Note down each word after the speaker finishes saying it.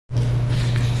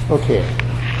Okay.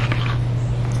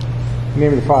 In the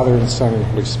name of the Father, and the Son, and the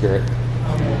Holy Spirit.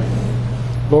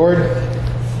 Lord,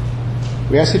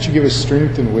 we ask that you give us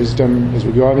strength and wisdom as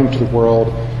we go out into the world,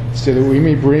 so that we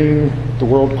may bring the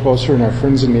world closer and our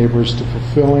friends and neighbors to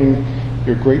fulfilling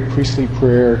your great priestly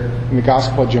prayer in the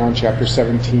Gospel of John chapter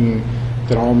 17,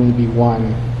 that all may be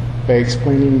one, by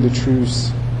explaining the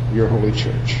truths of your holy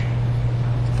church.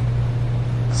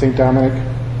 St. Dominic,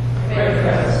 pray for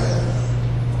us.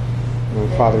 In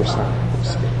the Father, Son, and Holy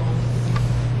Spirit.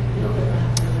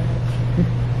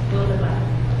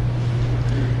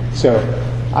 So,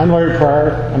 I'm Larry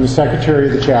Pryor. I'm the secretary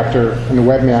of the chapter and the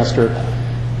webmaster.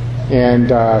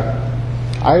 And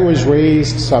I was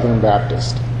raised Southern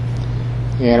Baptist.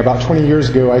 And about 20 years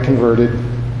ago, I converted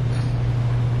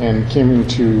and came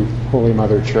into Holy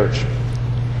Mother Church.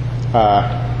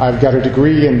 I've got a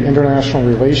degree in international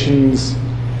relations,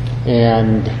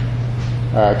 and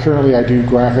currently I do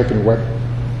graphic and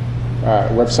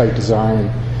website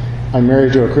design. I'm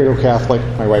married to a cradle Catholic,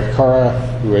 my wife Cara,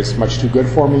 who is much too good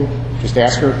for me. Just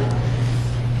ask her.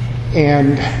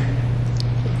 And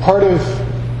part of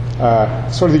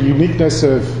sort of the uniqueness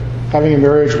of having a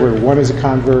marriage where one is a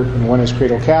convert and one is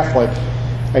cradle Catholic,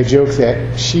 I joke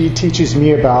that she teaches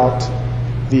me about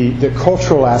the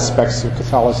cultural aspects of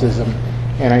Catholicism,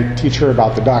 and I teach her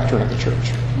about the doctrine of the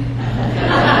church.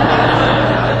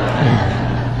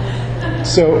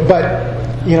 So,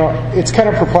 but, you know, it's kind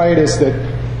of propitious that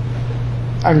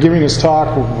I'm giving this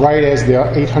talk right as the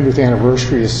 800th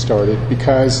anniversary has started,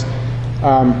 because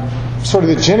sort of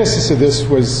the genesis of this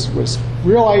was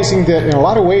realizing that in a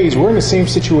lot of ways we're in the same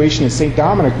situation as St.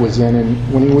 Dominic was in and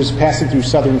when he was passing through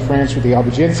southern France with the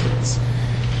Albigensians.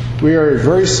 We are a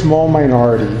very small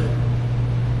minority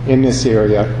in this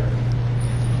area.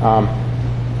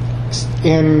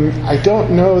 And I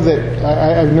don't know that,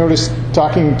 I've noticed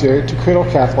talking to cradle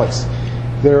Catholics,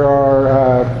 there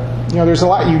are, there's a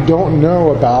lot you don't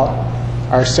know about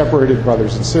our separated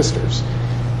brothers and sisters.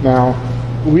 Now,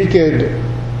 we could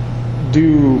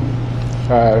do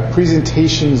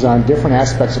presentations on different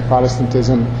aspects of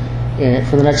Protestantism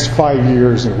for the next 5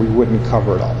 years, and we wouldn't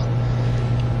cover it all.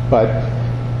 But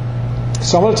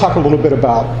so I'm going to talk a little bit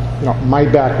about my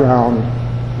background,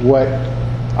 what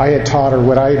I had taught or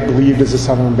what I believed as a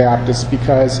Southern Baptist,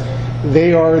 because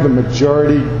they are the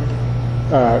majority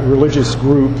religious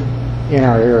group in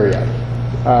our area.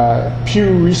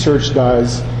 Pew Research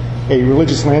does a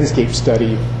religious landscape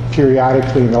study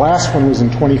periodically, and the last one was in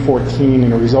 2014,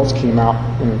 and the results came out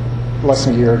less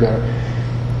than a year ago.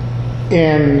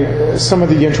 And some of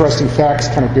the interesting facts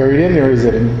kind of buried in there is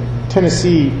that in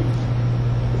Tennessee,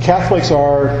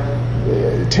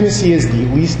 Tennessee is the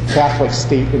least Catholic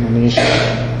state in the nation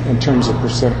in terms of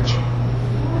percentage.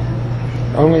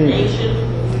 Only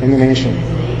in the nation.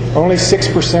 Only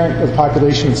 6% of the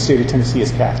population of the state of Tennessee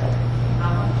is Catholic.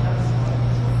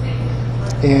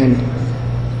 And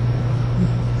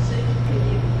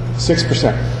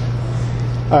 6%.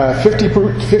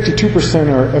 52%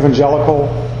 are evangelical,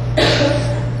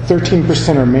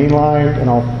 13% are mainline, and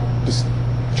I'll just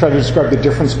try to describe the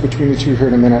difference between the two here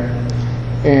in a minute.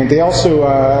 And they also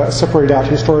separated out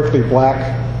historically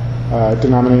black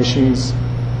denominations,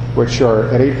 which are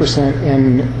at 8%.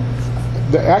 And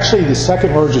actually the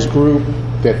second largest group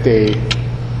that they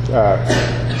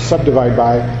subdivide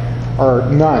by are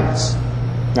nuns.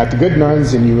 Not the good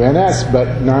nuns in UNS,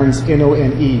 but nuns,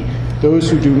 N-O-N-E, those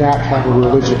who do not have a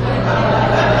religion.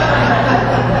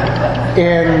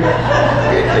 And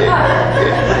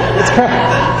it's kind of,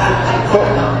 but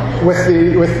with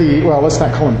the well, let's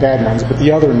not call them bad nuns, but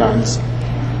the other nuns,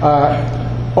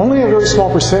 only a very small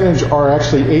percentage are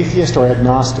actually atheist or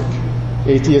agnostic.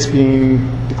 Atheist being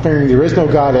declaring there is no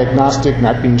God, agnostic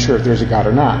not being sure if there's a God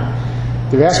or not.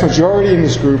 The vast majority in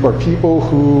this group are people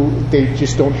who they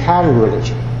just don't have a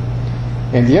religion.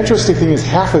 And the interesting thing is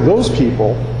half of those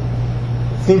people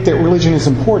think that religion is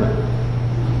important.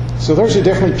 So those are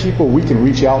definitely people we can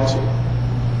reach out to.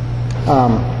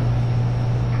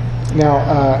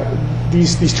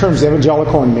 These terms,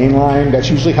 evangelical and mainline, that's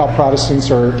usually how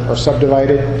Protestants are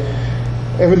subdivided.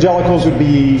 Evangelicals would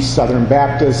be Southern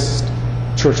Baptist,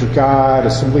 Church of God,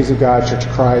 Assemblies of God, Church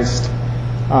of Christ.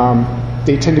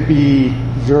 They tend to be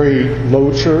very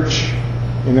low church,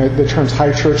 in the terms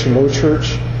high church and low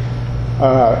church.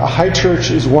 A high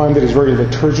church is one that is very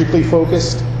liturgically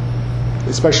focused,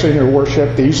 especially in their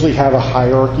worship. They usually have a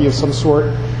hierarchy of some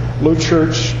sort. Low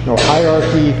church, no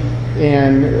hierarchy,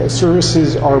 and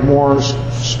services are more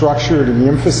structured, and the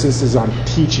emphasis is on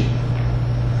teaching.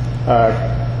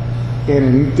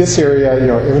 In this area,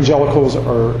 evangelicals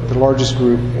are the largest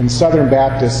group, and Southern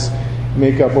Baptists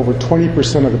make up over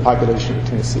 20% of the population of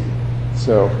Tennessee.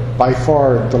 So by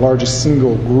far the largest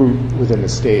single group within the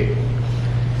state.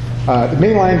 The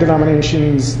mainline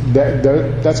denominations,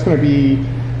 that's going to be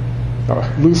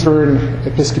Lutheran,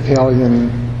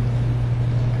 Episcopalian,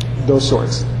 those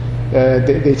sorts.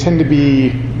 They tend to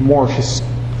be more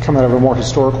come out of a more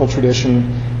historical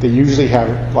tradition. They usually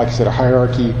have, like I said, a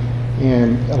hierarchy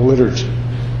and a liturgy.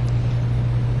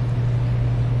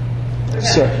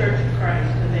 So,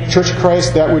 Church of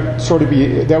Christ, that would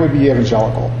be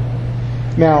evangelical.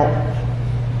 Now,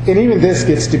 and even this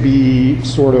gets to be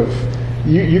sort of,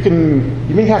 you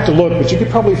may have to look, but you could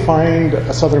probably find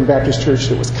a Southern Baptist church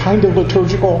that was kind of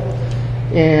liturgical,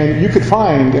 and you could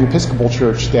find an Episcopal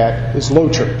church that is low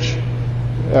church.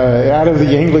 Out of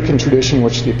the Anglican tradition,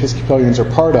 which the Episcopalians are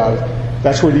part of,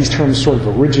 that's where these terms sort of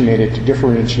originated to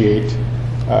differentiate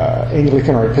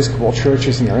Anglican or Episcopal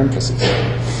churches and their emphasis.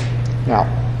 Now,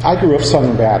 I grew up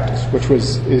Southern Baptist, which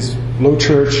is low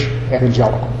church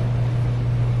evangelical.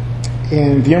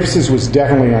 And the emphasis was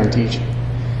definitely on teaching.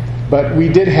 But we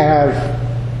did have,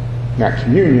 not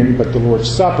communion, but the Lord's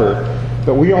Supper,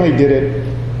 but we only did it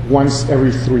once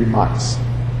every 3 months.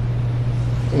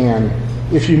 And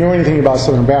if you know anything about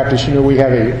Southern Baptist, you know we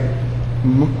have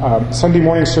a Sunday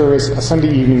morning service, a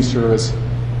Sunday evening service,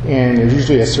 and there's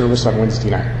usually a service on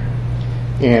Wednesday night.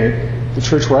 And the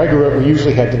church where I grew up, we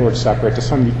usually had the Lord's Supper at the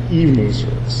Sunday evening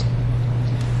service.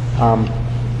 Now,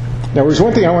 there's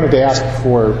one thing I wanted to ask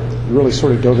before we really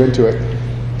sort of dove into it.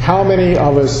 How many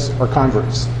of us are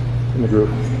converts in the group?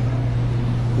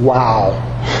 Wow.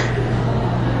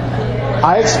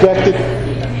 I expected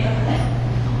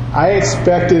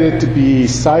it to be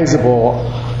sizable.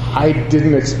 I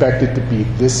didn't expect it to be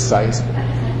this sizable.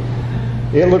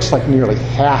 It looks like nearly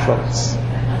half of us.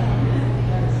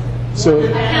 So,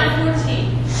 I count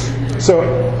 14. So,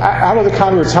 out of the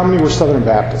converts, how many were Southern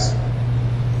Baptists?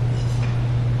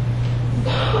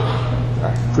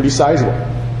 Pretty sizable.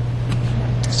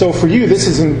 So for you, this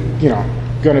isn't,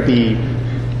 going to be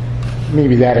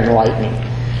maybe that enlightening.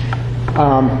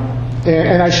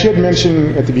 And I should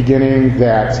mention at the beginning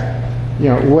that,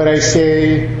 what I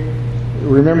say,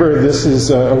 remember this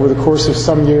is over the course of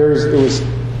some years, it was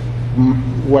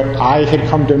what I had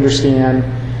come to understand,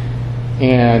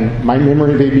 and my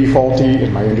memory may be faulty,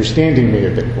 and my understanding may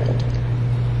have been faulty.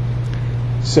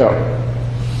 So,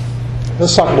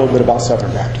 let's talk a little bit about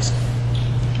Southern Baptist.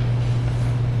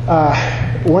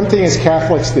 One thing as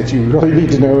Catholics that you really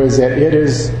need to know is that it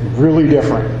is really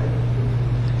different.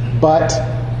 But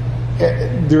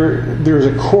there's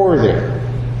a core there.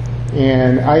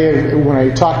 And when I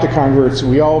talk to converts,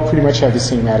 we all pretty much have the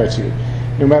same attitude.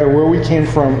 No matter where we came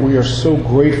from, we are so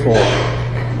grateful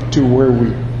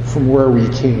from where we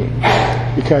came,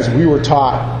 because we were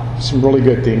taught some really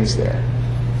good things there.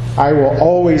 I will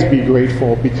always be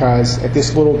grateful because at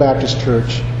this little Baptist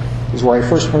church is where I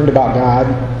first learned about God.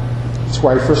 It's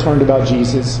where I first learned about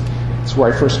Jesus. It's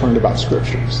where I first learned about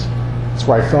Scriptures. It's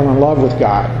where I fell in love with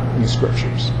God and the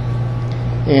Scriptures.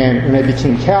 And when I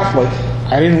became Catholic,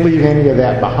 I didn't leave any of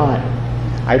that behind.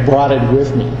 I brought it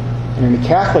with me. And in the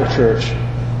Catholic Church,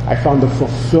 I found the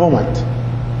fulfillment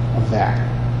of that.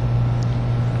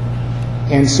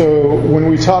 And so when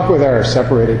we talk with our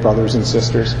separated brothers and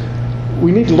sisters,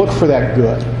 we need to look for that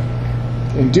good.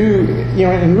 And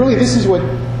and really this is what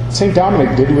St.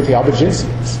 Dominic did with the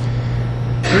Albigensians.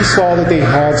 He saw that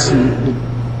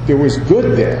there was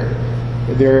good there.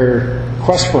 Their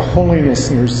quest for holiness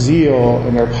and their zeal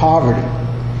and their poverty.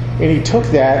 And he took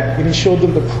that and he showed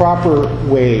them the proper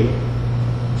way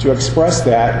to express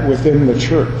that within the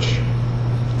church.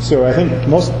 So I think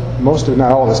most of,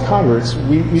 not all of us converts,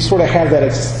 we sort of have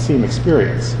that same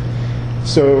experience.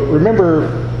 So remember,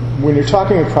 when you're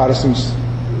talking with Protestants,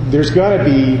 there's going to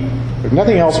be, if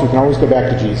nothing else, we can always go back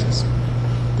to Jesus.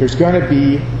 There's going to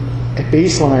be a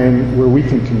baseline where we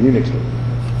can communicate.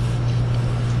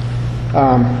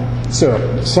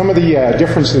 So some of the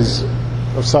differences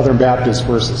of Southern Baptists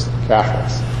versus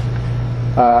Catholics.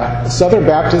 Southern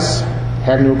Baptists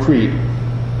have no creed.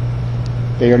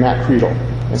 They are not creedal.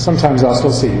 And sometimes I'll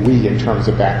still say we in terms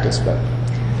of Baptist, but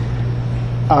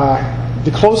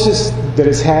the closest that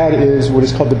it's had is what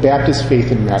is called the Baptist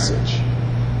Faith and Message.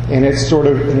 And it's sort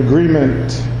of an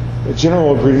agreement, a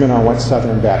general agreement on what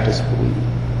Southern Baptists believe.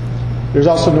 There's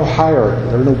also no hierarchy.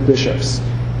 There are no bishops.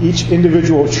 Each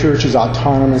individual church is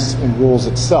autonomous and rules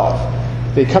itself.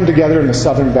 They come together in the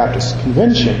Southern Baptist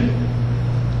Convention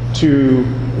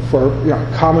for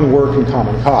common work and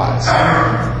common cause,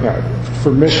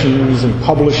 for missions and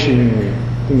publishing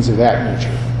and things of that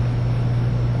nature.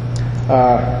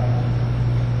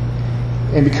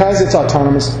 And because it's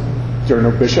autonomous, there are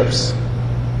no bishops.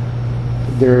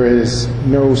 There is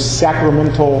no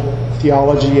sacramental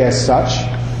theology as such.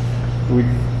 We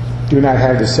do not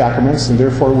have the sacraments, and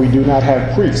therefore we do not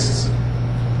have priests.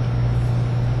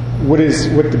 What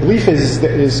the belief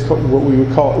is what we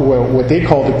would call, what they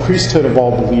call the priesthood of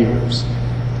all believers,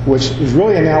 which is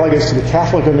really analogous to the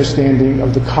Catholic understanding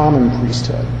of the common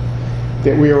priesthood,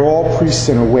 that we are all priests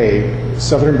in a way.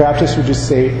 Southern Baptists would just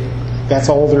say, that's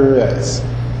all there is.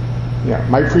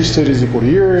 My priesthood is equal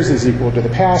to yours, is equal to the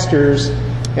pastor's,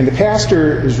 and the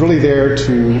pastor is really there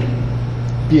to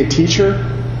be a teacher,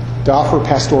 to offer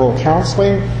pastoral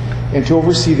counseling, and to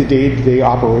oversee the day-to-day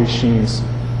operations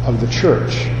of the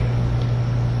church.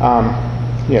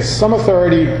 Yes, some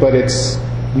authority, but it's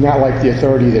not like the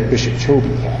authority that Bishop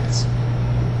Choby has.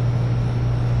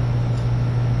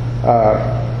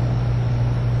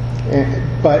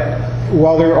 But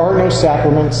while there are no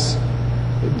sacraments,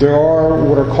 there are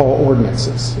what are called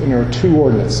ordinances, and there are two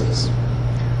ordinances.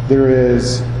 There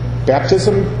is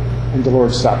baptism and the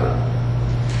Lord's Supper.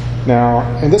 Now,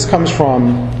 and this comes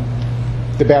from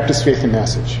the Baptist Faith and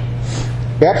Message.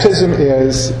 Baptism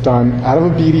is done out of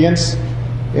obedience,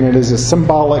 and it is a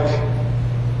symbolic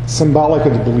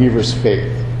of the believer's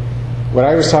faith. What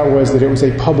I was taught was that it was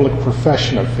a public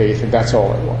profession of faith, and that's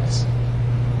all it was.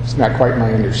 It's not quite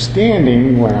my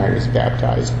understanding when I was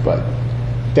baptized, but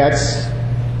that's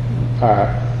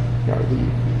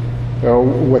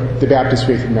what the Baptist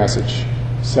Faith and Message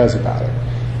says about it.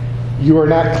 You are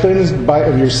not cleansed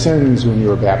of your sins when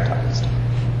you are baptized.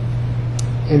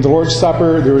 In the Lord's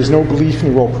Supper, there is no belief in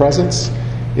the real presence.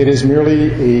 It is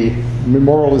merely a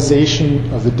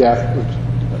memorialization of the death of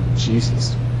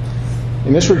Jesus.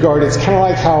 In this regard, it's kind of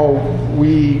like how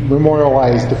we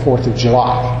memorialize the 4th of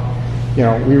July.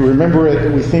 We remember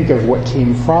it, we think of what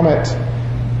came from it,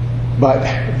 but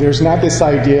there's not this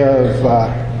idea of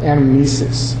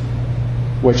anamnesis,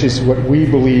 which is what we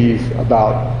believe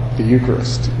about the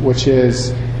Eucharist, which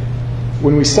is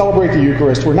when we celebrate the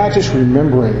Eucharist, we're not just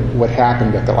remembering what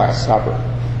happened at the Last Supper.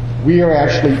 We are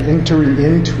actually entering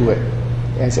into it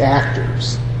as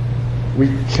actors. We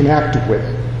connect with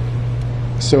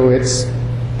it. So it's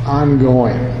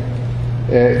ongoing.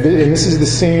 And this is the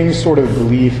same sort of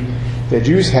belief that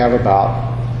Jews have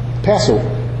about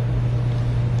Passover.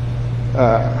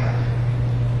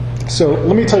 So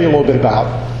let me tell you a little bit about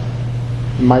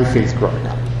my faith growing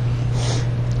up.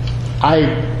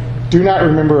 I do not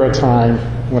remember a time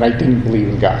when I didn't believe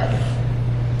in God.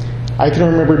 I can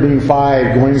remember being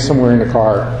 5, going somewhere in a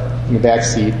car, in the back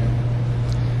seat,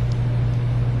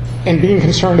 and being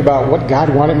concerned about what God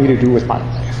wanted me to do with my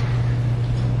life.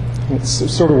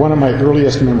 It's sort of one of my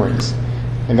earliest memories.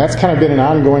 And that's kind of been an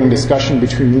ongoing discussion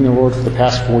between me and the Lord for the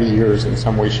past 40 years in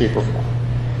some way, shape, or form.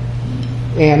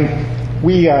 And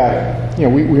we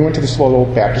went to this little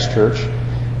Baptist church,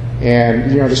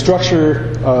 and the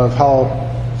structure of how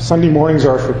Sunday mornings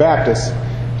are for Baptists,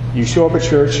 you show up at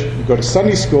church, you go to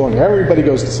Sunday school, and everybody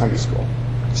goes to Sunday school.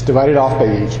 It's divided off by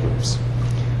age groups.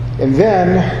 And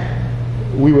then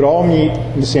we would all meet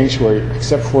in the sanctuary,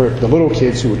 except for the little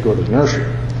kids who would go to the nursery.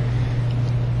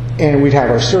 And we'd have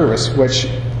our service, which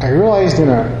I realized in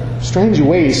a strange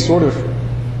way sort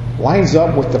of lines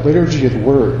up with the liturgy of the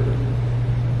Word.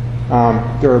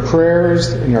 There are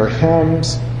prayers, and there are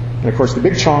hymns, and of course the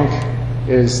big chunk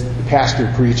is the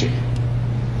pastor preaching,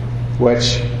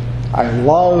 which I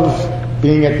love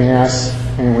being at Mass,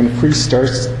 and when the priest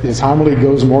starts, his homily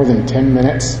goes more than 10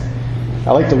 minutes.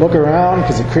 I like to look around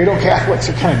because the cradle Catholics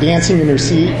are kind of dancing in their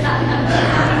seat.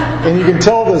 And you can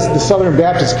tell the Southern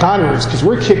Baptist converts, because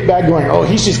we're kicked back going, oh,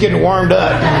 he's just getting warmed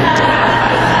up.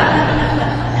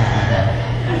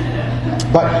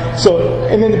 But so,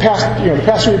 and then the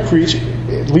pastor would preach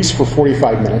at least for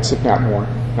 45 minutes, if not more.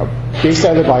 Based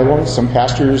out of the Bible, some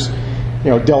pastors,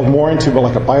 delved more into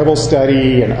like a Bible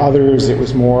study, and others it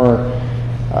was more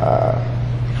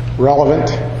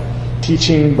relevant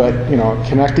teaching, but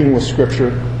connecting with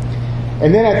Scripture.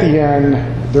 And then at the end,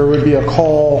 there would be a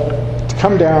call to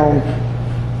come down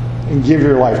and give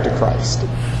your life to Christ.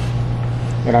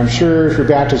 And I'm sure if you're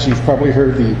Baptist, you've probably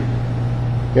heard the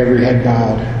every head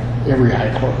bowed, every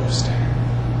eye closed.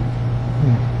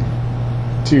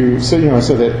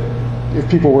 So that if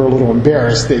people were a little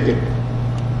embarrassed, they could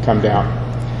come down.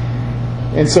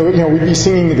 And so, we'd be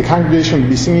singing, the congregation would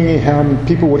be singing a hymn,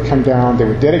 people would come down, they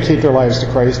would dedicate their lives to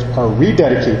Christ, or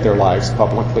rededicate their lives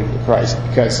publicly to Christ,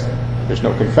 because there's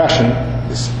no confession.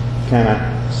 This kind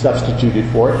of substituted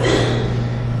for it.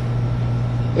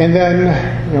 And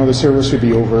then, the service would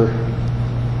be over,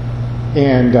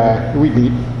 and we'd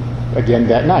meet again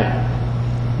that night.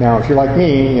 Now, if you're like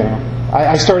me,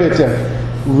 I started to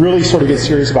really sort of get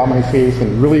serious about my faith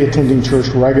and really attending church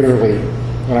regularly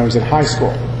when I was in high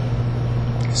school.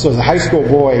 So as a high school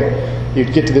boy,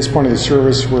 you'd get to this point of the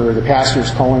service where the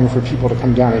pastor's calling for people to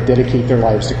come down and dedicate their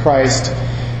lives to Christ.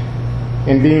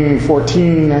 And being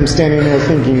 14, I'm standing there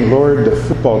thinking, Lord, the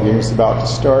football game is about to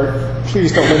start.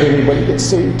 Please don't let anybody get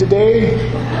saved today.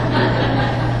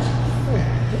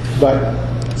 But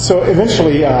so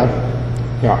eventually,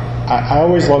 I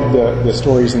always loved the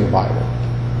stories in the Bible.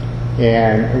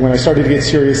 And when I started to get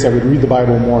serious, I would read the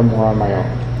Bible more and more on my own.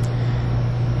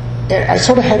 And I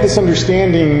sort of had this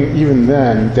understanding even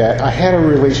then that I had a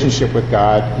relationship with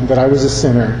God, and that I was a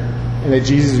sinner, and that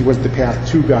Jesus was the path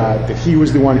to God, that He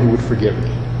was the one who would forgive me.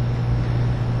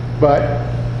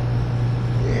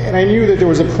 And I knew that there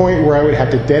was a point where I would have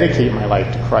to dedicate my life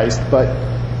to Christ, but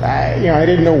I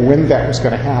didn't know when that was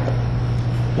going to happen.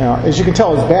 Now, as you can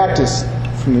tell, as Baptists,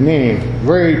 from the name,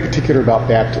 very particular about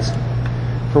baptism.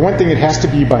 For one thing, it has to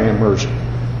be by immersion,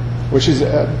 which is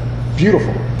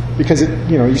beautiful, because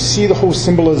you see the whole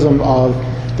symbolism of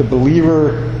the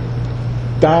believer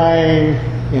dying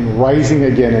and rising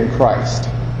again in Christ.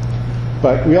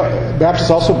 But Baptists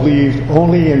also believed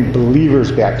only in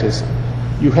believers' baptism.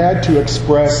 You had to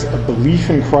express a belief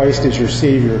in Christ as your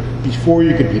Savior before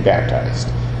you could be baptized.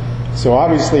 So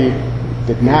obviously,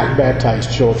 did not baptize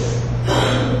children.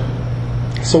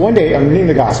 So one day, I'm reading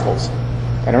the Gospels,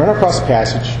 and I run across a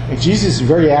passage, and Jesus is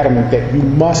very adamant that you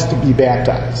must be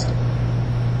baptized.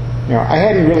 I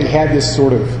hadn't really had this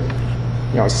sort of,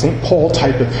 St. Paul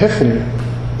type epiphany,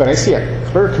 but I see a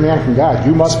clear command from God: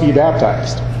 you must be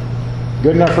baptized.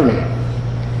 Good enough for me.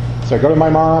 So I go to my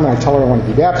mom and I tell her I want to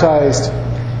be baptized.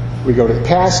 We go to the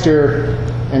pastor,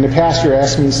 and the pastor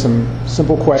asks me some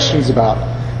simple questions about,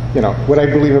 what I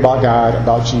believe about God,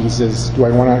 about Jesus. Do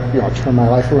I want to, turn my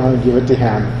life around and give it to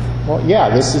Him? Well, yeah,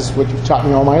 this is what you've taught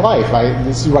me all my life.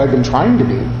 This is what I've been trying to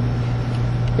do.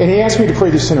 And he asked me to pray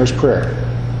the sinner's prayer.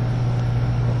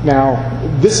 Now,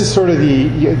 this is sort of the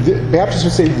Baptists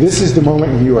would say this is the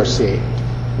moment when you are saved,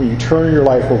 when you turn your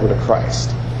life over to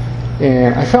Christ.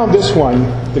 And I found this one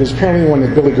that is apparently the one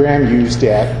that Billy Graham used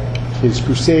at his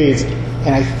crusades,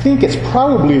 and I think it's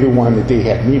probably the one that they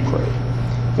had me pray.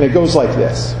 And it goes like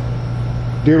this: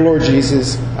 Dear Lord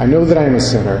Jesus, I know that I am a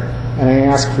sinner, and I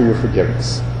ask for your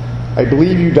forgiveness. I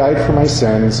believe you died for my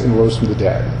sins and rose from the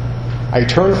dead. I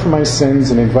turn from my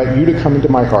sins and invite you to come into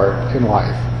my heart and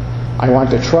life. I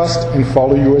want to trust and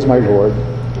follow you as my Lord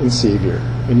and Savior.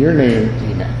 In your name,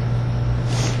 amen.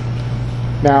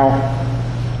 Now,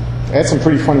 I had some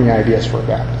pretty funny ideas for a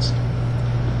Baptist.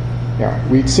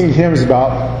 We'd sing hymns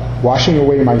about washing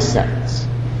away my sins.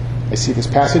 I see this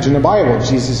passage in the Bible.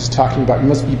 Jesus is talking about you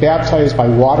must be baptized by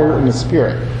water and the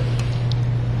Spirit.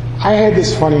 I had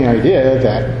this funny idea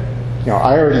that,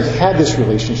 I already had this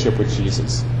relationship with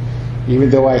Jesus, even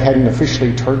though I hadn't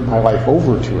officially turned my life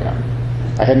over to Him.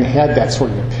 I hadn't had that sort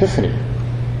of epiphany.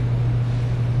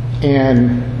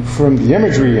 And from the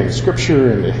imagery and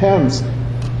Scripture and the hymns,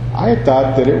 I had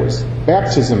thought that it was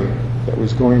baptism that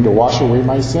was going to wash away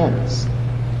my sins.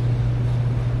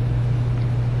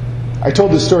 I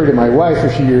told this story to my wife a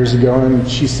few years ago, and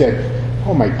she said,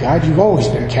 "Oh my God, you've always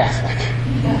been Catholic."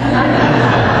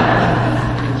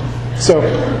 So,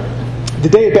 the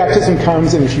day of baptism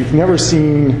comes, and if you've never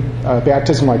seen a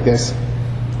baptism like this,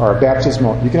 or a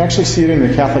baptismal, you can actually see it in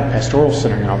the Catholic Pastoral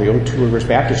Center now, the old Two Rivers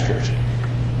Baptist Church.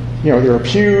 There are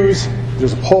pews,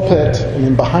 there's a pulpit, and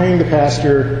then behind the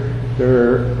pastor,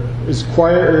 there is a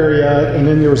choir area, and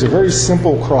then there was a very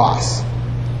simple cross.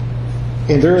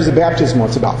 And there is a baptismal.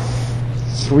 It's about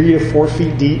 3 to 4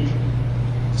 feet deep.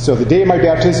 So the day of my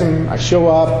baptism, I show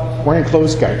up, wearing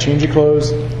clothes, got to change of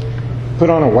clothes, put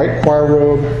on a white choir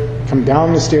robe, come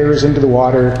down the stairs into the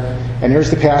water, and there's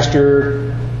the pastor,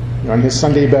 in his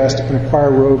Sunday best, in a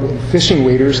choir robe, and fishing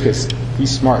waders, because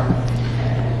he's smart.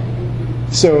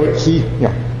 So he,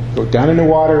 go down in the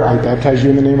water, I baptize you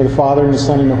in the name of the Father, and the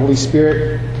Son, and the Holy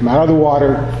Spirit, come out of the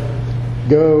water,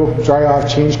 go, dry off,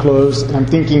 change clothes, and I'm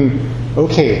thinking,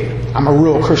 okay, I'm a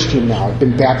real Christian now, I've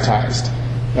been baptized.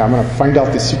 I'm going to find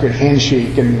out the secret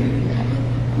handshake and,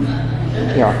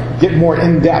 get more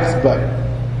in-depth, but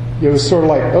it was sort of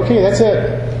like, okay, that's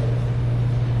it.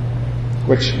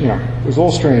 Which, was a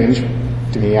little strange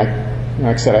to me. Like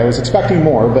I said, I was expecting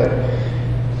more, but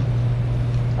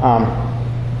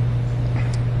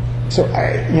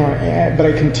but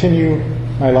I continue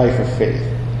my life of faith.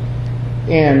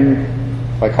 And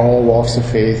like all walks of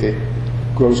faith, it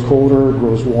grows colder,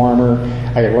 grows warmer,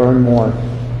 I learn more.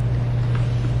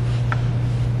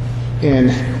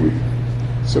 And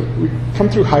we come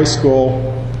through high school,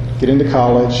 get into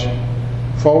college,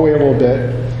 fall away a little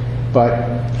bit, but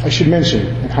I should mention,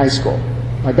 in high school,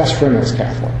 my best friend was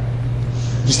Catholic.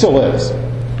 He still is.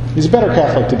 He's a better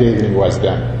Catholic today than he was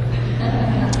then.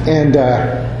 And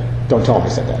don't tell him I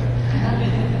said that.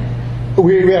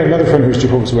 We had another friend who was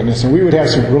Jehovah's Witness, and we would have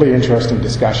some really interesting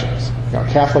discussions. You know, a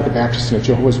Catholic, a Baptist, and a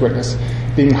Jehovah's Witness,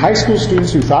 being high school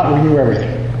students who thought we knew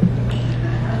everything.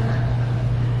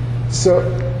 So,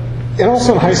 and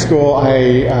also in high school,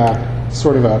 I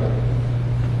sort of a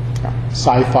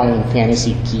sci-fi and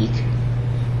fantasy geek.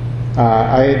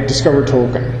 I discovered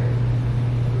Tolkien.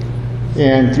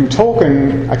 And through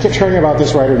Tolkien, I kept hearing about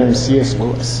this writer named C.S.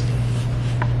 Lewis.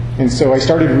 And so I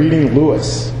started reading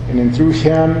Lewis. And then through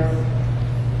him,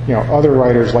 you know, other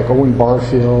writers like Owen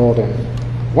Barfield, and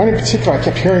one in particular I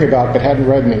kept hearing about but hadn't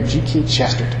read, named G.K.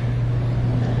 Chesterton.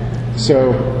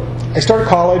 So I started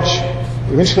college.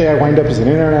 Eventually I wind up as an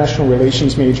international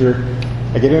relations major.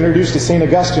 I get introduced to St.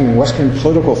 Augustine in Western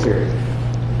political theory.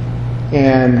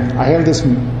 And I have this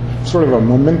sort of a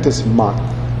momentous month.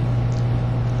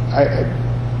 I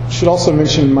should also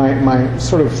mention my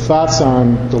sort of thoughts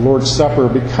on the Lord's Supper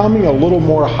becoming a little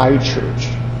more high church.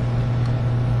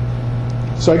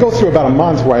 So I go through about a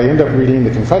month where I end up reading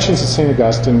the Confessions of St.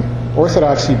 Augustine,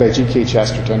 Orthodoxy by G.K.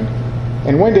 Chesterton,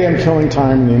 and one day I'm killing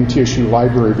time in the MTSU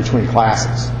library between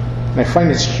classes. And I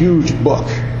find this huge book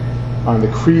on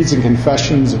the creeds and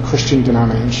confessions of Christian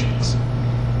denominations.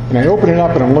 And I open it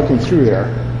up and I'm looking through there.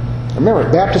 Remember,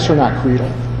 Baptists are not creedal.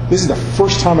 This is the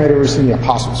first time I'd ever seen the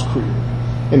Apostles' Creed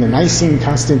in the Nicene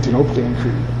Constantinopolitan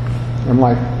Creed. And I'm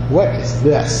like, what is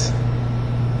this?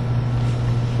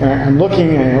 And I'm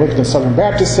looking, and I look at the Southern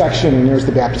Baptist section, and there's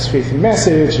the Baptist Faith and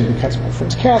Message, and because my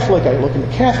friend's Catholic, I look in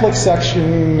the Catholic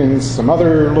section and some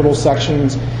other little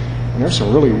sections, and there's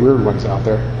some really weird ones out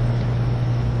there.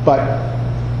 But,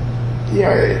 you know,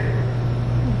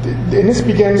 and this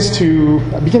begins to,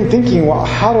 I begin thinking, well,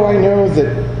 how do I know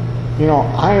that, you know,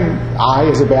 I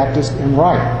as a Baptist am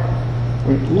right? I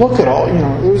mean, look at all, you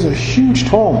know, it was a huge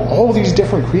tome, all these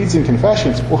different creeds and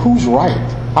confessions. Well, who's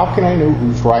right? How can I know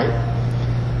who's right?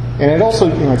 And I'd also,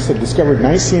 you know, like I said, discovered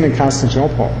Nicene and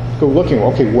Constantinople. Go looking,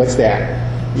 okay, what's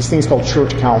that? These things called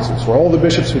church councils, where all the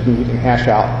bishops would meet and hash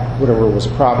out whatever was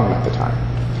a problem at the time.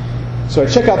 So I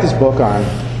check out this book on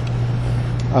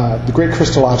the great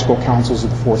Christological councils of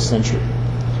the 4th century.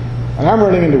 And I'm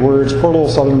running into words, poor little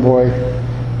southern boy,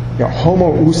 you know,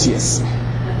 homoousios.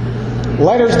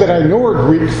 Letters that I know are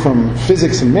Greek from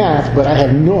physics and math, but I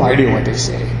have no idea what they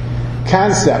say.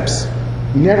 Concepts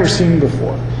never seen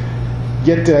before.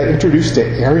 Get introduced to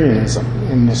Arianism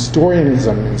and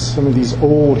Nestorianism and some of these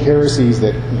old heresies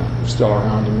that, you know, are still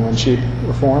around in one shape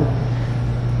or form.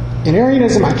 In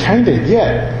Arianism, I kind of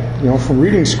get, you know, from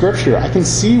reading Scripture, I can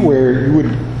see where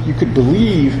you could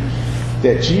believe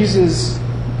that Jesus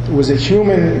was a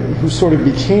human who sort of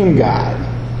became God,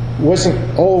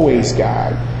 wasn't always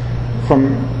God.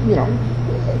 From, you know,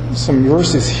 some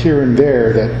verses here and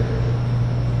there that.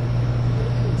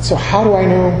 So how do I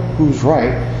know who's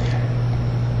right?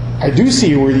 I do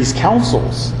see where these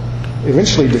councils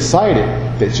eventually decided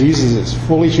that Jesus is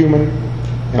fully human,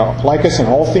 you know, like us in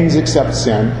all things except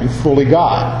sin, and fully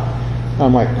God. And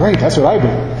I'm like, great, that's what I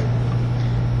believe.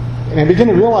 And I begin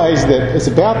to realize that as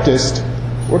a Baptist,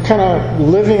 we're kind of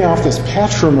living off this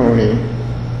patrimony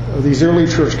of these early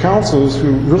church councils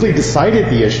who really decided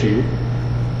the issue,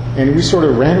 and we sort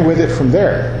of ran with it from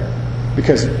there.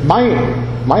 Because my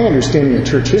understanding of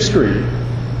church history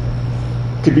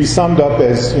could be summed up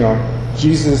as, you know,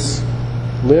 Jesus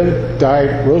lived,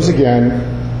 died, rose again,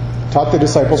 taught the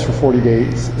disciples for 40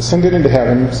 days, ascended into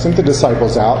heaven, sent the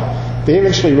disciples out. They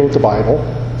eventually wrote the Bible.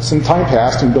 Some time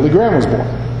passed, and Billy Graham was born.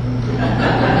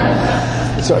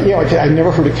 So, you know, I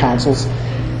never heard of councils.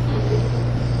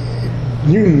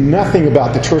 Knew nothing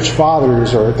about the church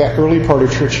fathers or that early part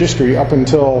of church history up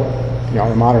until, you know,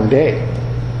 the modern day.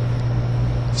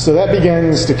 So that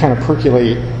begins to kind of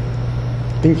percolate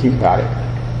thinking about it.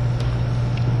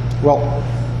 Well,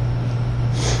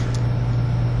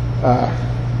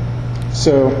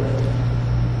 so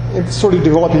it's sort of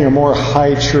developing a more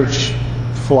high church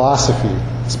philosophy,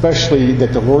 especially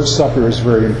that the Lord's Supper is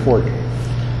very important.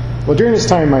 Well, during this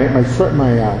time, my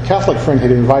Catholic friend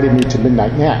had invited me to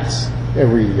midnight mass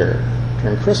every year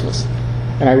during Christmas,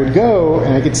 and I would go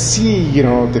and I could see, you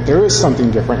know, that there is something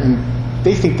different, and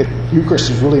they think that Eucharist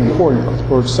is really important, the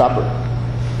Lord's Supper.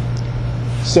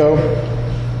 So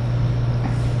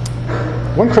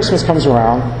one Christmas comes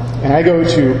around, and I go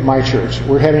to my church.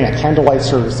 We're having a candlelight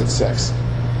service at 6.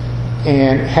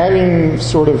 And having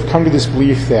sort of come to this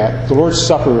belief that the Lord's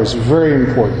Supper is very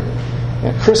important,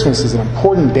 and Christmas is an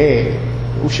important day,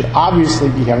 we should obviously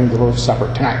be having the Lord's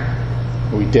Supper tonight.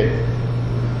 And we did.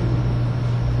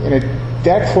 And at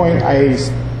that point, I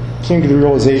came to the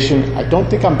realization, I don't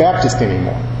think I'm Baptist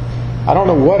anymore. I don't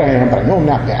know what I am, but I know I'm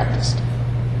not Baptist.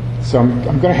 So I'm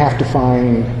going to have to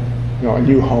find, a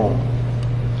new home.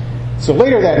 So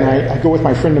later that night, I go with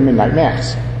my friend to midnight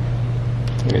mass.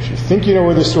 And if you think you know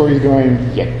where the story is going,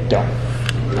 you don't.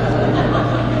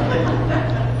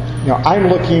 I'm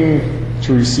looking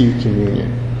to receive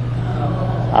communion.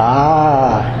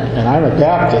 And I'm a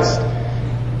Baptist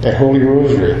at Holy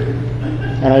Rosary.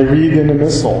 And I read in the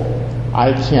Missal,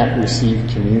 I can't receive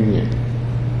communion.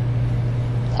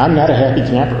 I'm not a happy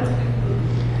camper.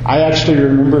 I actually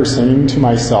remember saying to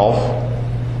myself,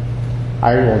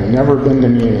 I will never bend the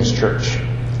knee in this church.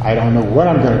 I don't know what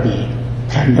I'm going to be,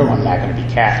 but I know I'm not going to be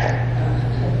Catholic.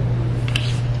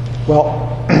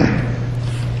 Well,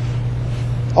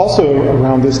 also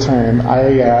around this time,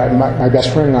 my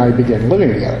best friend and I began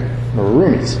living together. We were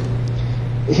roomies.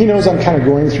 He knows I'm kind of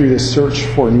going through this search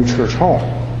for a new church home.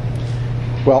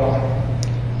 Well,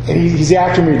 he's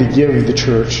after me to give the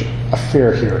church a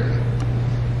fair hearing.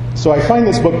 So I find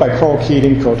this book by Carl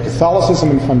Keating called Catholicism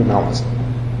and Fundamentalism.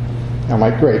 And I'm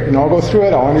like, great, I'll go through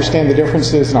it, I'll understand the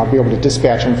differences, and I'll be able to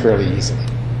dispatch them fairly easily.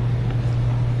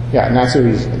 Yeah, not so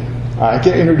easily. I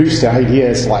get introduced to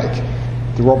ideas like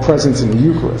the role presence in the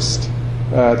Eucharist,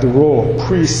 the role of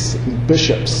priests and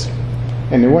bishops.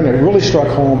 And the one that really struck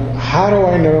home, how do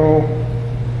I know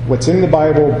what's in the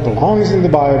Bible belongs in the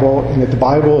Bible and that the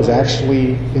Bible is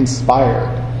actually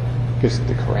inspired? Because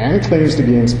the Quran claims to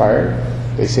be inspired.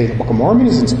 They say the Book of Mormon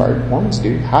is inspired. Mormons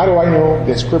do. How do I know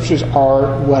that Scriptures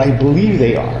are what I believe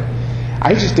they are?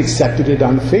 I just accepted it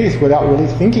on faith without really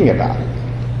thinking about it.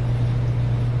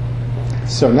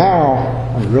 So now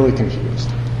I'm really confused.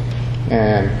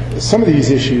 And some of these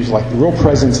issues, like the real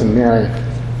presence in Mary,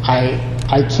 I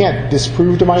can't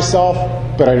disprove to myself,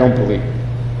 but I don't believe it.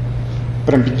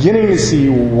 But I'm beginning to see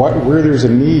where there's a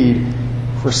need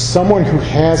for someone who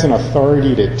has an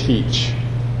authority to teach.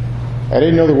 I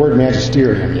didn't know the word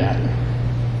magisterium yet,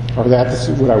 or that's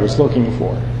what I was looking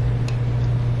for.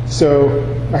 So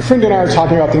my friend and I are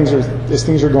talking about things as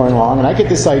things are going along, and I get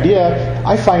this idea.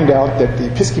 I find out that the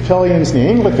Episcopalians and the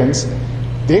Anglicans,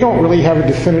 they don't really have a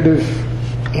definitive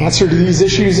answer to these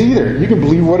issues either. You can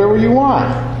believe whatever you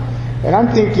want. And I'm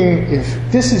thinking, if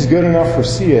this is good enough for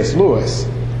C.S. Lewis,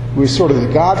 who is sort of the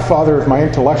godfather of my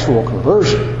intellectual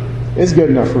conversion, it's good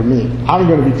enough for me. I'm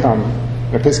going to become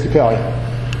an Episcopalian.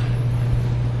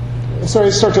 So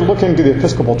I start to look into the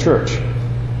Episcopal Church.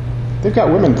 They've got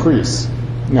women priests.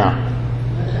 No,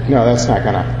 that's not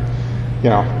going to,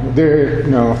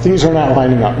 things are not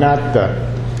lining up.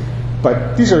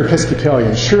 But these are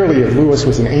Episcopalians. Surely if Lewis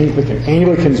was an Anglican,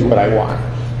 Anglican's what I want.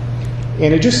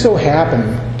 And it just so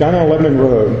happened, down on Lebanon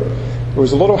Road, there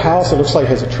was a little house that looks like it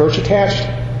has a church attached.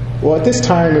 Well, at this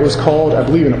time it was called, I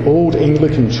believe, an Old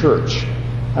Anglican Church.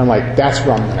 I'm like, that's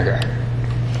where I'm going to go.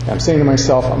 I'm saying to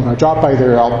myself, I'm going to drop by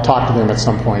there, I'll talk to them at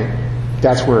some point.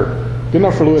 That's where, good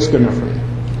enough for Lewis, good enough for me.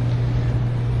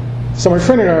 So my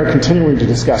friend and I are continuing to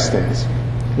discuss things.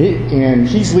 And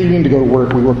he's leaving to go to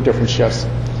work. We work different shifts.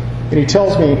 And he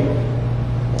tells me,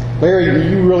 Larry,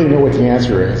 you really know what the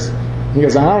answer is. He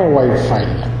goes, I don't know why you're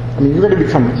fighting it. I mean, you're going to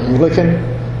become Anglican,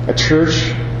 a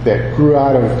church that grew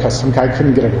out of because some guy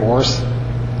couldn't get a divorce.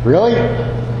 Really?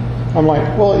 I'm like,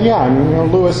 well, yeah,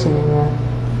 Lewis and...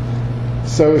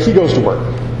 So he goes to work.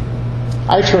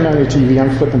 I turn on the TV.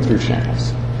 I'm flipping through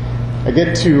channels. I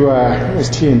get to, I think it was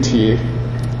TNT,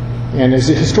 and there's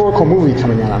a historical movie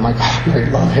coming on. I'm like, oh,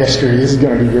 great, love history. This is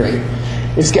going to be great.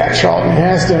 It's got Charlton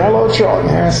Heston. I love Charlton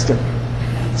Heston.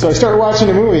 So I start watching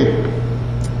the movie.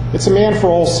 It's A Man for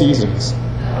All Seasons.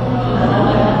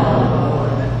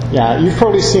 Yeah, you've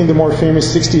probably seen the more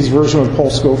famous 60s version of Paul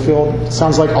Scofield. It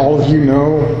sounds like all of you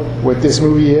know what this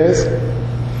movie is.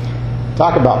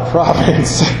 Talk about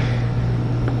providence.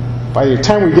 By the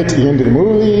time we get to the end of the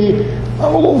movie,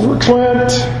 I'm a little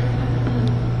verklempt.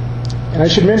 And I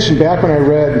should mention, back when I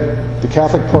read the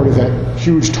Catholic part of that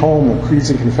huge tome of Creeds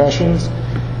and Confessions,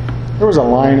 there was a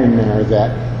line in there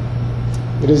that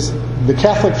the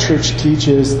Catholic Church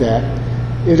teaches that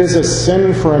it is a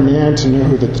sin for a man to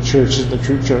know that the church is the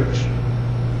true church.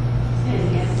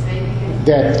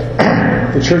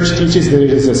 That the church teaches that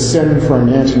it is a sin for a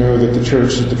man to know that the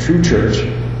church is the true church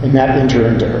and not enter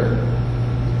into her.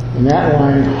 And that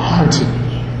line haunted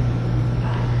me.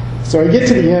 So I get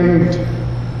to the end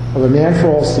of A Man for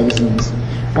All Seasons,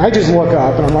 and I just look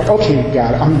up and I'm like, okay,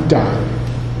 God, I'm done.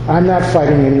 I'm not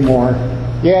fighting anymore.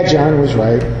 Yeah, John was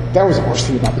right. That was the worst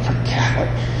thing about becoming Catholic.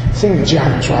 Saying that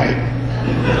John was right.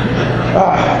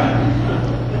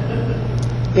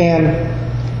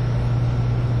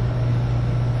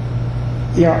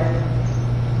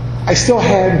 I still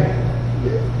had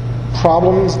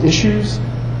problems, issues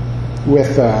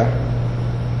with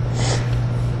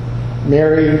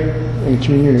Mary in the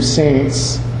communion of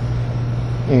saints,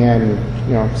 and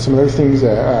some other things,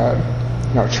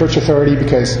 church authority,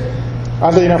 because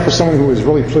oddly enough, for someone who was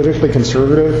really politically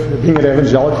conservative, being an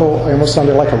evangelical, I almost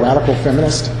sounded like a radical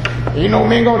feminist. Ain't no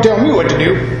man gonna tell me what to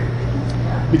do.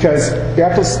 Because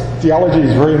Baptist theology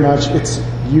is very much, it's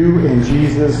you and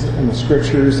Jesus and the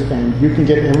Scriptures, and you can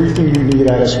get everything you need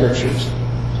out of Scriptures.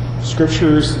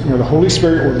 Scriptures, the Holy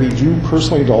Spirit will lead you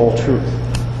personally to all truth.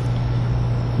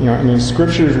 And the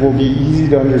Scriptures will be easy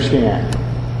to understand.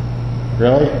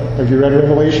 Really? Have you read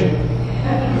Revelation?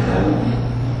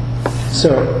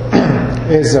 So,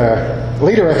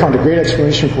 later I found a great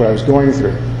explanation for what I was going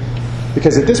through.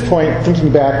 Because at this point,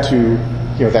 thinking back to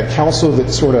that council that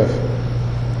sort of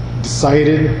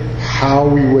decided how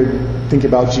we would think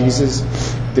about Jesus,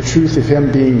 the truth of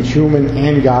him being human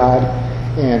and God,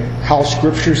 and how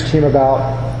Scriptures came about,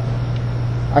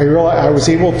 I realized I was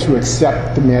able to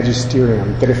accept the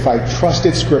magisterium, that if I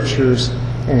trusted Scriptures,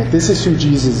 and if this is who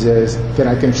Jesus is, then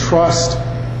I can trust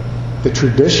the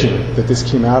tradition that this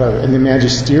came out of, and the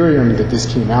magisterium that this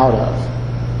came out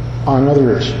of, on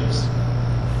other issues.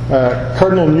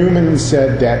 Cardinal Newman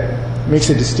said that makes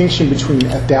a distinction between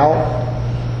a doubt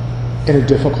and a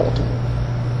difficulty.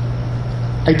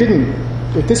 At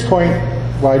this point,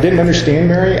 while I didn't understand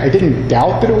Mary, I didn't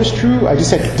doubt that it was true, I just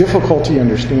had difficulty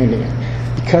understanding it,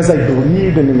 because I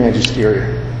believed in the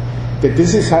magisterium. That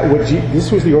this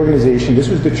was the organization, this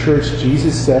was the church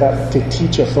Jesus set up to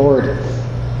teach authority.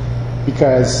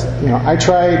 Because, I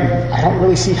don't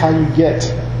really see how you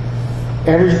get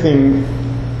everything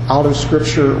out of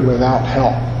Scripture without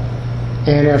help.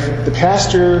 And if the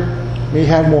pastor may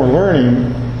have more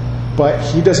learning, but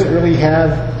he doesn't really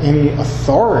have any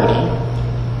authority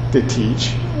to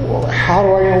teach, well, how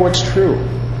do I know what's true?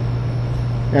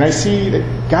 And I see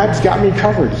that God's got me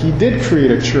covered. He did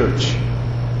create a church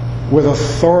with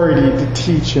authority to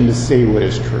teach and to say what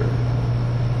is true.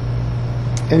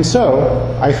 And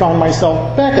so, I found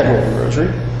myself back at Holy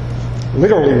Rosary,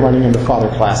 literally running into Father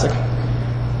Classic.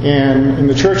 And in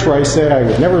the church where I said I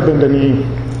would never bend a knee,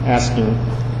 asking,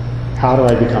 how do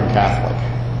I become Catholic?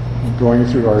 Going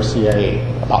through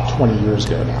RCA about 20 years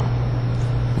ago now.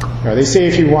 They say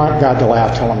if you want God to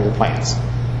laugh, tell him your plans.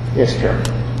 It's true.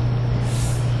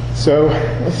 So,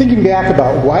 thinking back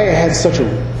about why I had such a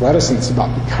reticence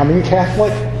about becoming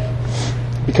Catholic,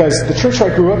 because the church I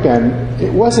grew up in,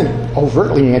 it wasn't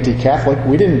overtly anti-Catholic.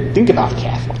 We didn't think about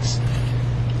Catholics.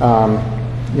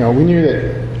 We knew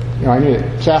that, I knew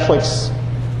that Catholics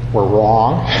were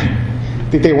wrong,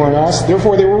 that they weren't us,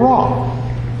 therefore they were wrong.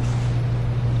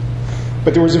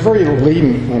 But there was a very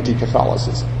latent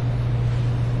anti-Catholicism.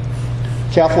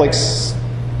 Catholics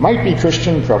might be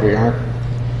Christian, probably aren't.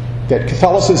 That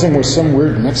Catholicism was some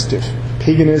weird mix of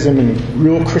paganism and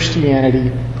real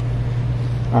Christianity.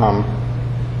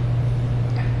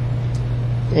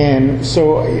 And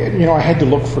so, I had to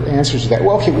look for answers to that.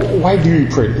 Well, okay, why do you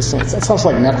pray to the saints? That sounds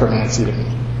like necromancy to me.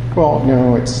 Well,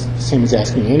 no, it's the same as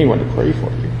asking anyone to pray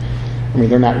for you.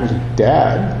 They're not really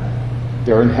dead.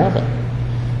 They're in heaven.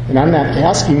 And I'm not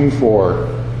asking for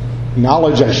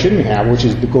knowledge I shouldn't have, which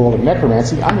is the goal of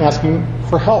necromancy. I'm asking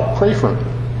for help. Pray for me.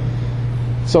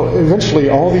 So eventually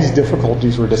all these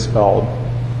difficulties were dispelled.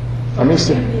 Are you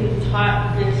being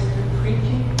taught this through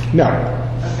preaching? No.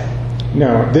 Okay.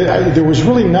 No. There was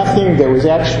really nothing that was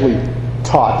actually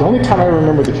taught. The only time I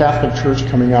remember the Catholic Church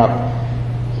coming up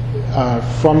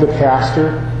from the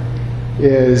pastor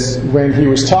is when he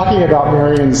was talking about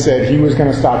Mary and said he was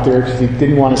going to stop there because he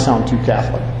didn't want to sound too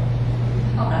Catholic.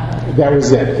 That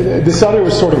was it. This other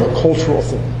was sort of a cultural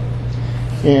thing.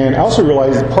 And I also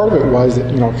realized that part of it was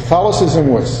that, Catholicism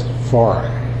was foreign,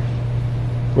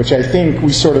 which I think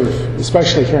we sort of,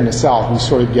 especially here in the South, we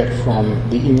sort of get from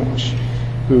the English,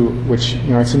 which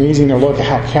it's amazing to look at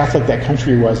how Catholic that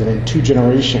country was, and in 2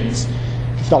 generations,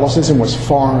 Catholicism was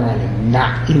foreign and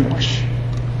not English.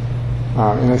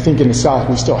 And I think in the South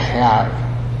we still have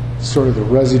sort of the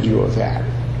residue of that.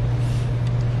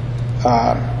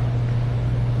 I'm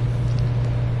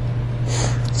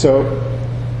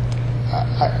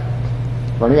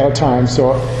running out of time,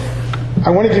 so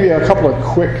I want to give you a couple of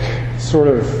quick sort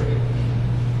of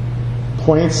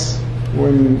points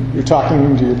when you're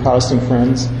talking to your Protestant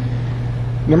friends.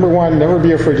 Number one, never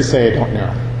be afraid to say, I don't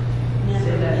know.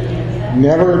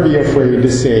 Never be afraid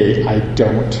to say, I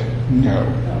don't know.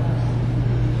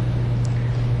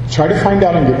 Try to find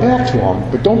out and get back to them,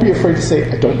 but don't be afraid to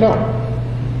say, I don't know.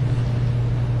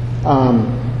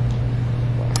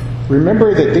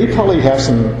 Remember that they probably have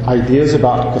some ideas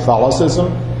about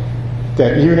Catholicism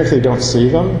that even if they don't say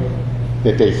them,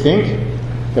 that they think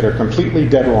that are completely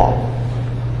dead wrong.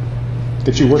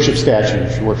 That you worship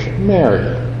statues, you worship Mary,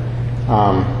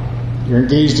 You're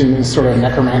engaged in sort of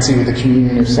necromancy with the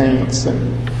communion of saints,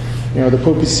 and the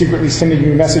Pope is secretly sending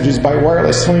you messages by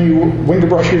wireless telling you when to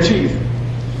brush your teeth.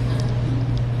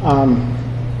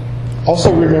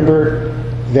 Also remember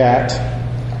that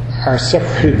our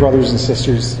separated brothers and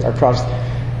sisters, our Protestants,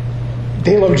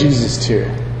 they love Jesus too.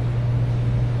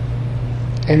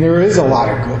 And there is a lot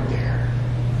of good there.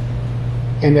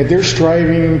 And that they're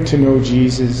striving to know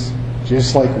Jesus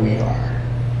just like we are.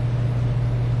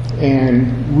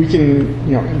 And we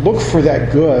can, look for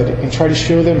that good and try to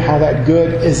show them how that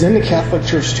good is in the Catholic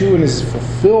Church too and is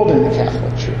fulfilled in the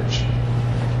Catholic Church.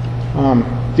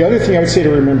 The other thing I would say to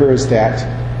remember is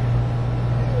that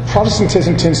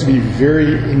Protestantism tends to be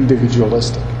very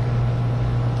individualistic.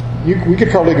 We could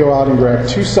probably go out and grab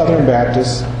two Southern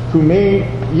Baptists who may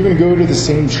even go to the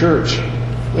same church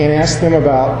and ask them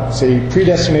about, say,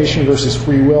 predestination versus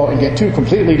free will and get two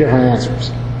completely different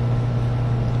answers.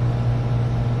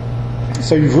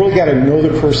 So you've really got to know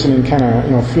the person and kind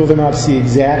of, feel them out to see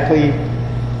exactly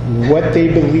what they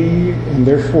believe and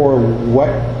therefore what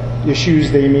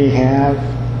issues they may have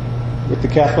with the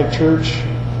Catholic Church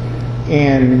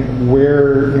and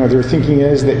where, their thinking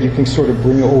is that you can sort of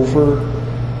bring over,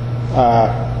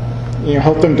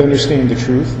 help them to understand the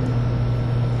truth.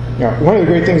 One of the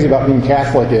great things about being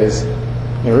Catholic is,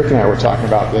 Rick and I were talking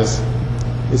about this,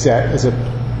 is that as a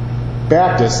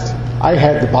Baptist, I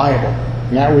had the Bible,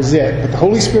 and that was it. But the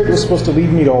Holy Spirit was supposed to lead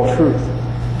me to all truth.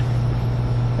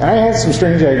 And I had some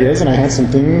strange ideas, and I had some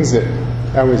things that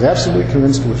I was absolutely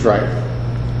convinced was right.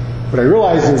 What I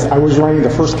realized is I was running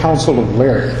the First Council of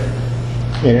Larry.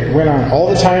 And it went on all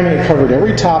the time, and it covered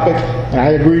every topic, and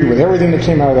I agreed with everything that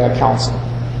came out of that council.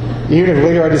 Even if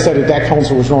later I decided that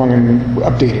council was wrong and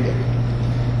updated it.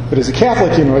 But as a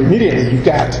Catholic, immediately you've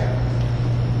got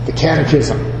the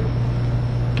catechism.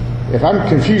 If I'm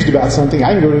confused about something,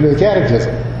 I can go to the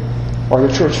catechism, or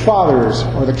the church fathers,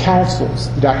 or the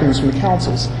councils, the documents from the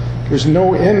councils. There's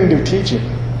no end of teaching.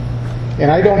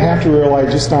 And I don't have to rely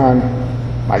just on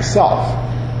myself.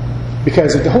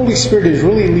 Because if the Holy Spirit is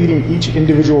really leading each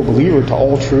individual believer to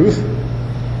all truth,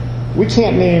 we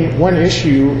can't name one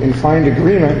issue and find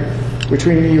agreement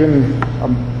between even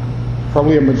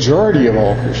probably a majority of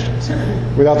all Christians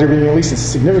without there being at least a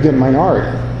significant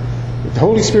minority. If the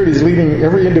Holy Spirit is leading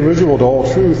every individual to all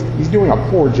truth, he's doing a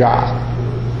poor job.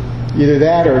 Either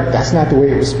that or that's not the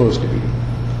way it was supposed to be.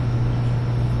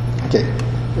 Okay,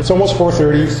 it's almost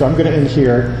 4:30, so I'm going to end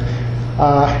here.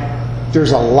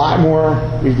 There's a lot more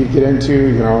we could get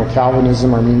into,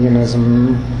 Calvinism,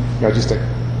 Arminianism, just to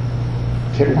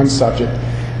hit one subject.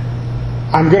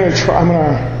 I'm going to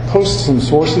post some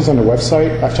sources on the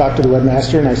website. I've talked to the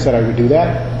webmaster, and I said I would do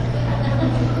that.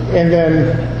 And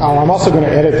then I'm also going to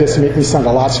edit this and make me sound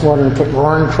a lot smarter and put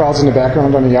roaring crowds in the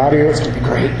background on the audio. It's going to be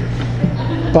great.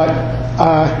 But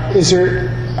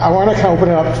I want to kind of open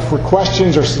it up for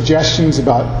questions or suggestions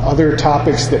about other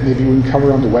topics that maybe we can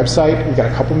cover on the website. We've got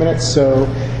a couple minutes, so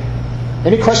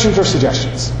any questions or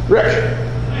suggestions? Rick? I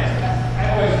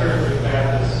always heard with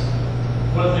Baptists,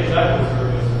 one of the things I've always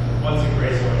heard was once in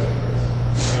grace, always in grace.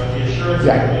 The assurance of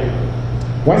faith.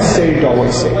 Once saved,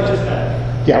 always saved. What is that?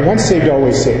 Yeah, once saved,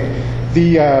 always saved.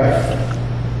 The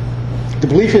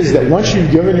belief is that once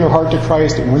you've given your heart to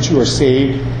Christ and once you are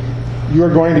saved, you are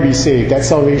going to be saved. That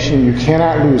salvation, you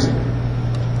cannot lose it.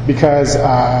 Because, and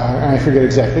I forget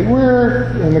exactly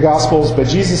where in the Gospels, but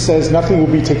Jesus says, nothing will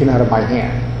be taken out of my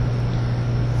hand.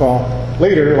 Well,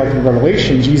 later, like in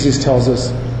Revelation, Jesus tells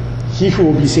us, he who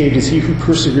will be saved is he who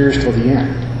perseveres till the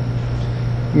end.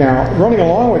 Now, running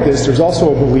along with this, there's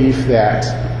also a belief that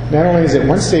not only is it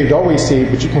once saved, always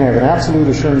saved, but you can have an absolute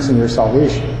assurance in your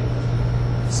salvation.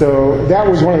 So that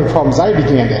was one of the problems I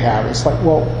began to have. It's like,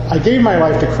 well, I gave my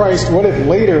life to Christ. What if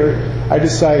later I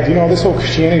decide, this whole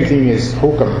Christianity thing is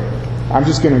hokum. I'm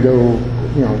just going to go,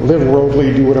 live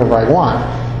worldly, do whatever I want.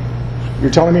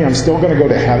 You're telling me I'm still going to go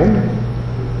to heaven?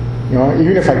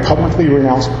 Even if I publicly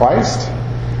renounce Christ?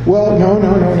 Well, no.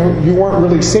 You weren't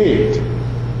really saved.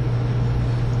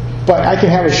 But I can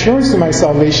have assurance in my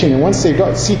salvation and once saved.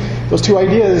 See, those two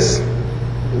ideas,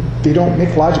 they don't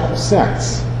make logical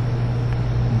sense.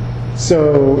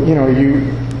 So,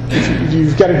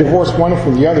 you've got to divorce one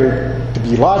from the other to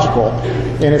be logical.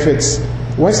 And if it's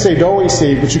once saved, always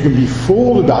saved, but you can be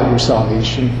fooled about your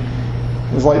salvation,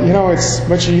 it's like, it's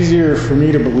much easier for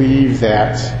me to believe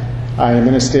that I am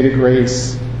in a state of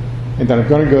grace and that I'm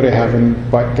going to go to heaven,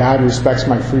 but God respects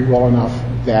my free will enough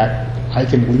that I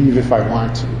can leave if I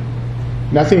want to.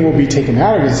 Nothing will be taken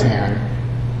out of his hand,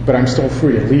 but I'm still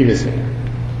free to leave his hand.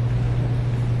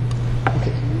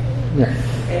 Okay. Yeah.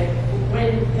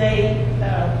 When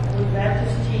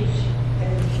Baptists teach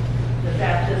and the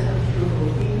baptism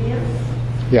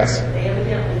Yes. They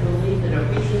evidently believe that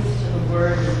obedience to the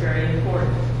word is very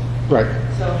important. Right.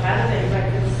 So how do they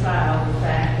reconcile the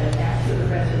fact that after the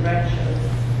resurrection,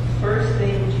 the first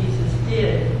thing Jesus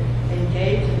did and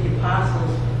gave to the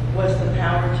apostles was the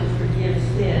power to forgive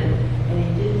sin, and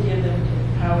he didn't give them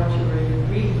the power to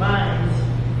read minds,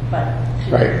 but to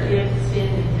forgive sin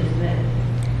in his name?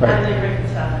 How do they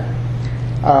reconcile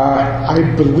that?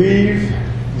 I believe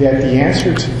that the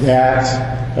answer to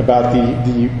that about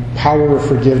the power of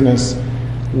forgiveness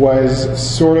was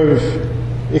sort of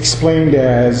explained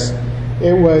as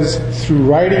it was through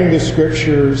writing the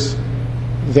scriptures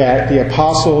that the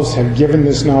apostles have given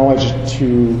this knowledge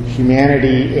to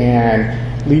humanity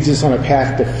and leads us on a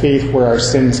path to faith where our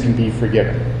sins can be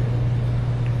forgiven.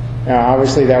 Now,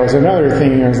 obviously, that was another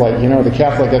thing. It was like, the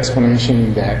Catholic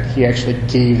explanation that he actually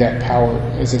gave that power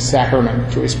as a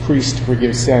sacrament to his priest to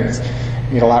forgive sins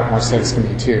made a lot more sense to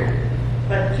me, too.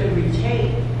 But to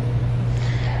retain.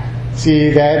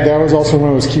 See, that was also one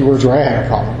of those key words where I had a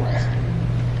problem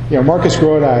with. Marcus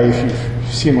Grodi, if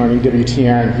you see him on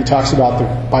EWTN, he talks about the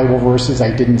Bible verses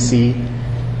I didn't see.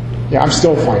 Yeah, I'm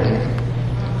still finding them.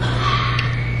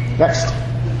 Next.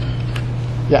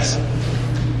 Yes. It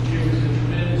was a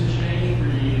tremendous change for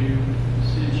you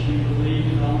since you believed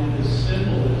in only the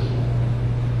symbolism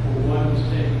for what was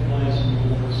taking place in the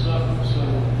Lord's Supper. So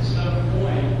at some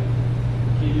point,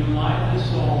 can you enlighten us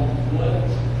on what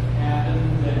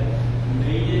happened that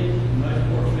made it much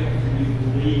more effective for you to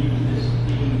believe in this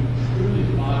being truly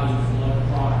the body and blood of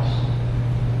Christ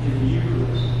in the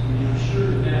Eucharist? I mean, I'm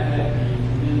sure that had to be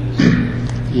tremendous.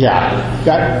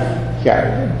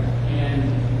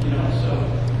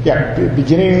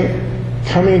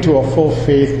 Coming to a full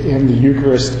faith in the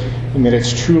Eucharist and that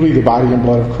it's truly the body and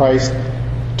blood of Christ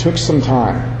took some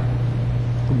time.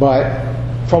 But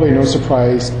probably no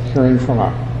surprise hearing from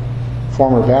a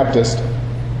former Baptist.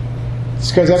 It's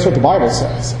because that's what the Bible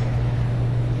says.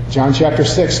 John chapter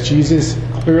 6, Jesus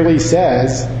clearly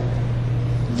says,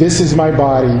 "This is my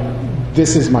body,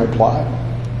 this is my blood."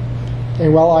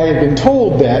 And while I had been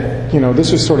told that,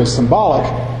 this was sort of symbolic,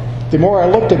 the more I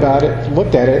looked at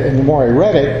it, and the more I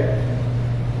read it,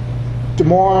 the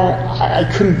more I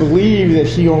couldn't believe that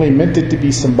he only meant it to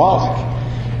be symbolic.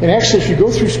 And actually, if you go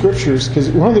through scriptures, because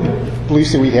one of the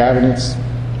beliefs that we have, and it's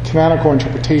canonical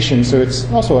interpretation, so it's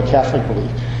also a Catholic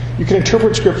belief, you can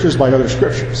interpret scriptures by other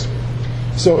scriptures.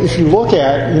 So if you look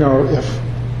at, if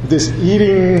this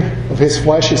eating of his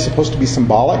flesh is supposed to be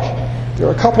symbolic, there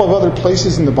are a couple of other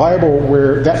places in the Bible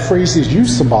where that phrase is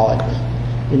used symbolically.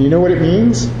 And you know what it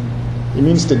means? It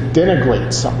means to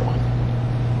denigrate someone.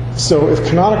 So if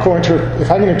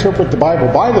I can interpret the Bible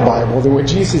by the Bible, then what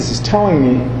Jesus is telling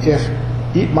me, if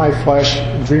eat my flesh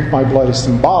and drink my blood is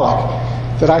symbolic,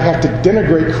 that I have to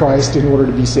denigrate Christ in order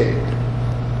to be saved.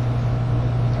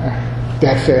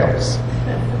 That fails.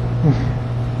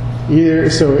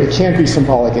 So it can't be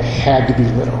symbolic, it had to be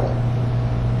literal.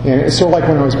 And it's sort of like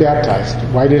when I was baptized.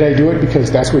 Why did I do it?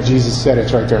 Because that's what Jesus said.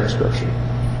 It's right there in Scripture.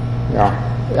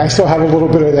 I still have a little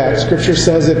bit of that. Scripture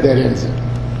says it, that ends it.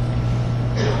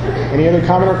 Any other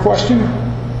comment or question?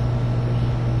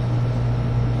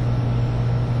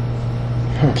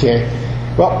 Okay.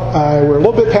 Well, we're a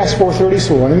little bit past 4:30,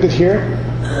 so we'll end it here.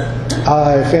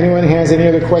 If anyone has any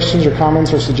other questions or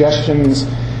comments or suggestions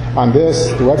on this,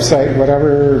 the website,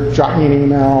 whatever, drop me an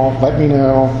email, let me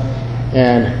know.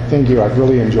 And thank you. I've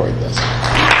really enjoyed this.